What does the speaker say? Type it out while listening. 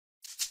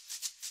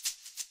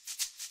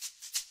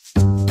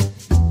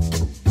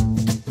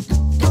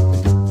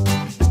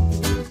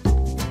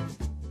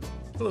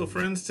Hello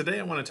friends, today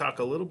I want to talk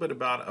a little bit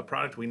about a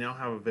product we now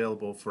have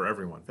available for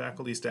everyone,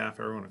 faculty, staff,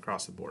 everyone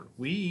across the board.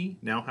 We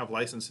now have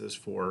licenses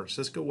for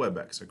Cisco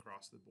WebEx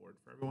across the board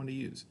for everyone to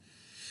use.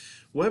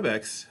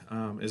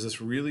 WebEx is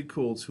this really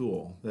cool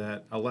tool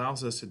that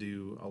allows us to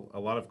do a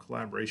lot of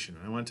collaboration.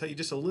 And I want to tell you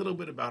just a little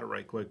bit about it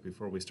right quick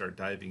before we start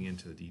diving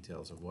into the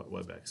details of what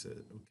WebEx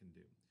can do.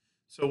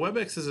 So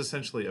WebEx is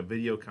essentially a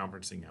video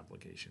conferencing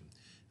application.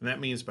 And that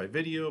means by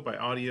video, by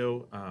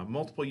audio,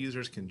 multiple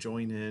users can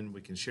join in. We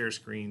can share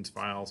screens,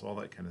 files, all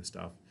that kind of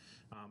stuff.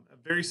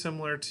 Very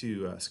similar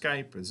to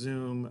Skype,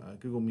 Zoom,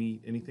 Google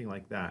Meet, anything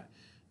like that.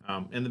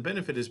 And the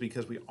benefit is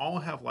because we all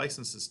have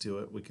licenses to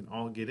it, we can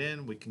all get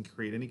in, we can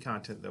create any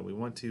content that we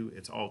want to.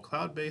 It's all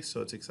cloud-based, so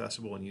it's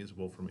accessible and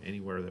usable from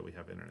anywhere that we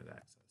have internet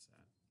access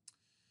at.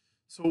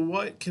 So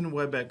what can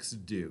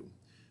WebEx do?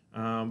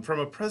 From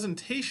a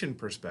presentation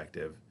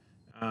perspective,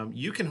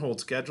 you can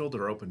hold scheduled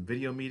or open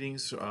video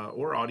meetings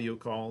or audio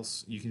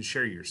calls. You can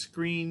share your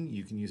screen.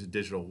 You can use a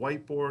digital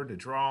whiteboard to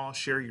draw,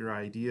 share your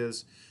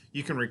ideas.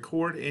 You can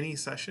record any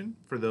session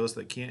for those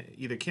that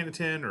can't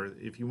attend, or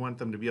if you want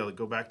them to be able to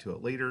go back to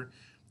it later.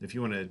 If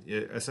you want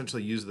to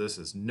essentially use this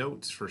as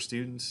notes for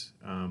students,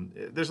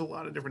 there's a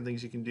lot of different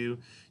things you can do.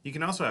 You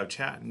can also have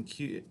chat and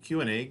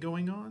Q&A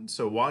going on.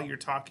 So while you're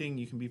talking,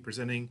 you can be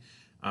presenting.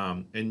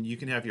 And you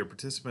can have your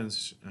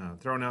participants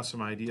throwing out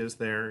some ideas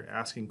there,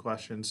 asking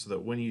questions, so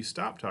that when you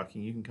stop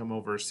talking, you can come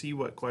over, see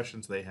what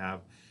questions they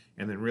have,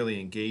 and then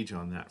really engage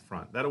on that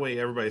front. That way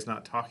everybody's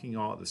not talking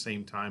all at the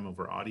same time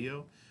over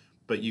audio,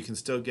 but you can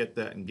still get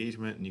that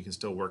engagement and you can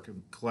still work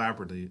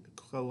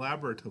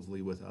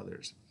collaboratively with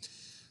others.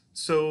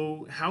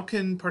 So how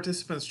can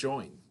participants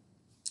join?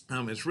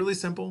 It's really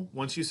simple.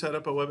 Once you set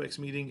up a WebEx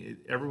meeting,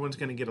 everyone's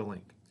going to get a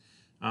link.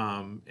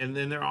 And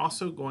then they're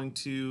also going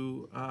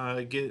to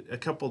get a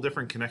couple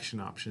different connection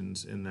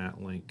options in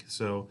that link.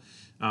 So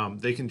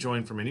they can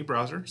join from any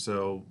browser.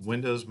 So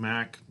Windows,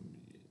 Mac,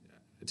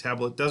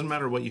 tablet, doesn't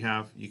matter what you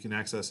have, you can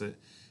access it.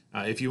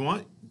 If you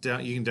want,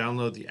 you can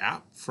download the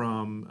app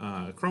from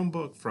a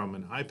Chromebook, from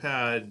an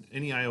iPad,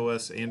 any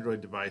iOS, Android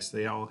device.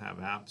 They all have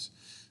apps.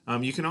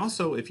 You can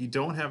also, if you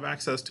don't have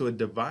access to a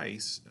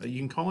device, you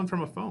can call in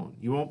from a phone.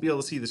 You won't be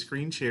able to see the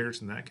screen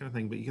shares and that kind of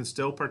thing, but you can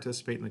still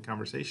participate in the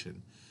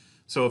conversation.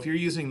 So if you're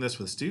using this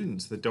with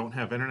students that don't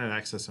have internet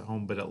access at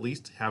home, but at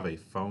least have a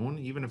phone,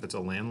 even if it's a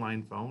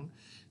landline phone,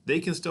 they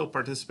can still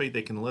participate,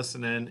 they can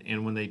listen in,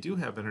 and when they do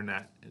have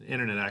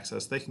internet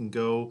access, they can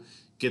go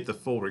get the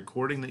full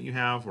recording that you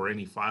have or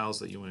any files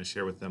that you want to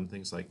share with them,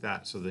 things like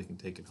that, so they can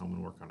take it home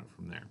and work on it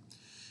from there.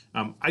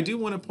 I do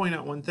want to point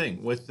out one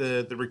thing with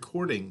the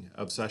recording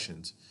of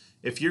sessions.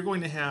 If you're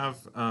going to have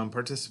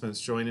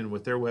participants join in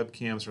with their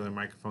webcams or their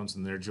microphones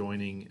and they're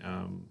joining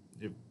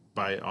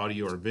by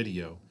audio or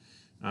video,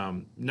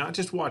 not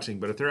just watching,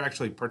 but if they're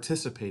actually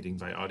participating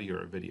by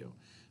audio or video,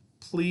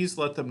 please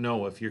let them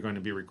know if you're going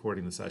to be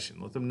recording the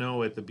session. Let them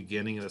know at the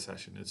beginning of the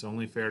session. It's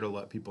only fair to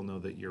let people know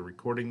that you're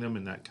recording them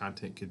and that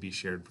content could be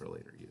shared for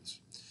later use.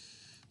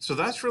 So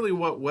that's really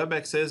what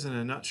WebEx is in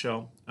a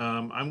nutshell.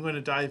 I'm going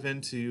to dive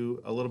into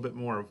a little bit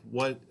more of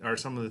what are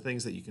some of the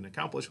things that you can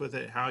accomplish with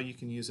it, how you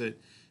can use it,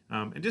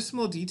 and just some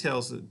little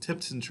details,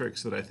 tips and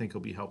tricks that I think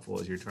will be helpful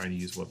as you're trying to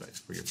use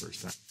WebEx for your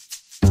first time.